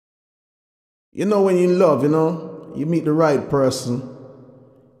You know, when you love, you meet the right person,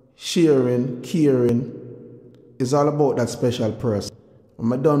 sharing, caring, it's all about that special person.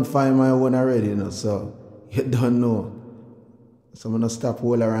 I done find my one already, so you don't know. So I'm gonna stop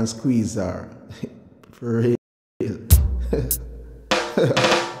hold her and squeeze her. For real.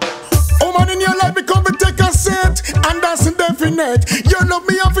 Oh man, in your life become a take a seat, and that's indefinite. You love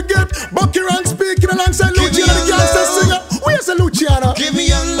me, I forget. Buckey and speaking alongside Luciano, the gangster singer. Where's the Luciano? Give me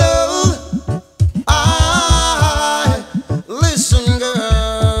your love. Listen,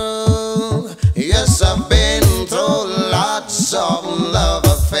 girl. Yes, I've been through lots of love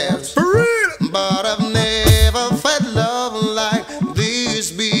affairs. For real? But I've never felt love like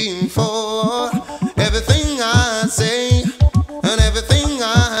this before. Everything I say and everything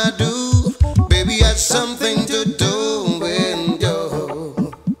I do, baby, has something to do with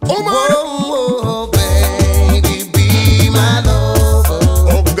you. Oh man! Whoa, baby, be my lover.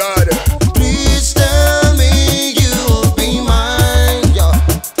 Oh God! Please tell me you'll be mine. Yeah.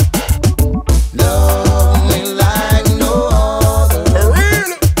 Love me like no other. For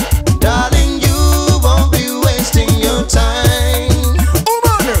real? Darling, you won't be wasting your time. Oh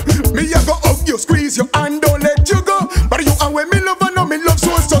man! Me I go hug you, squeeze you, and don't let you go. But you are when me love and know me love so.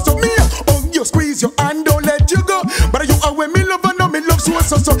 Me hug you, squeeze you, and don't let you go. But you are when me love and know me love so.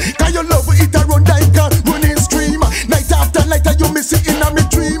 Cause your love it a run like a running stream. Night after night you miss it in a me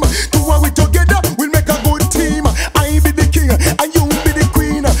dream. Two and we together we'll make a good team. I be the king and you be the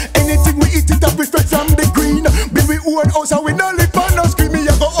queen. Anything we eat it up we fresh from the green. Build we own house and we don't live on no screen. Me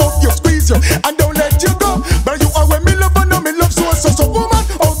I go hug you, squeeze you, and don't let you go. But you are when me love and know me love so. Woman,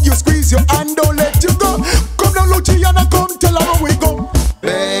 hug you, squeeze you, and don't let you go. Come now Luciano, come tell her how we go.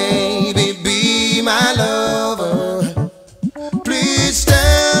 Baby, be my lover. Please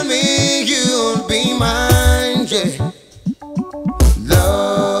tell me you'll be mine. Yeah.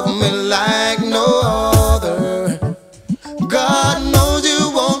 Love me like no other. God knows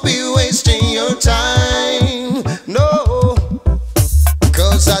you won't be wasting your time. No,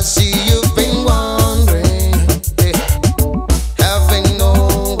 'cause I see you've been wandering, yeah, having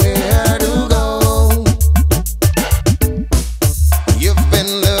nowhere to go. You've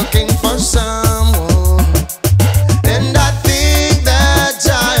been looking for someone, and I think that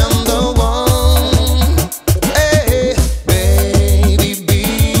I am the one. Hey, baby,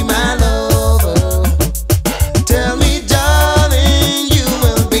 be my lover. Tell me, darling, you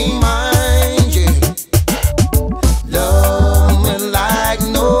will be mine. Yeah. Love me like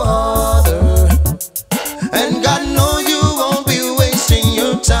no other, and God knows you won't be wasting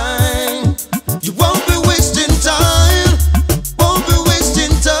your time. You won't be wasting time. Won't be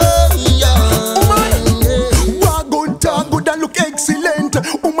wasting time. Yeah. Woman, talk good and look excellent.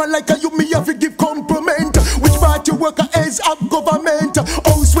 Woman like you, me have to give compliment. Which part you work as of government?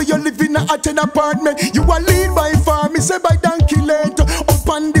 House where you live in at an apartment. You are lead by far, me say by donkey length. Up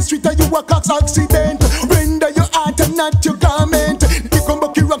on the street and you work as accident.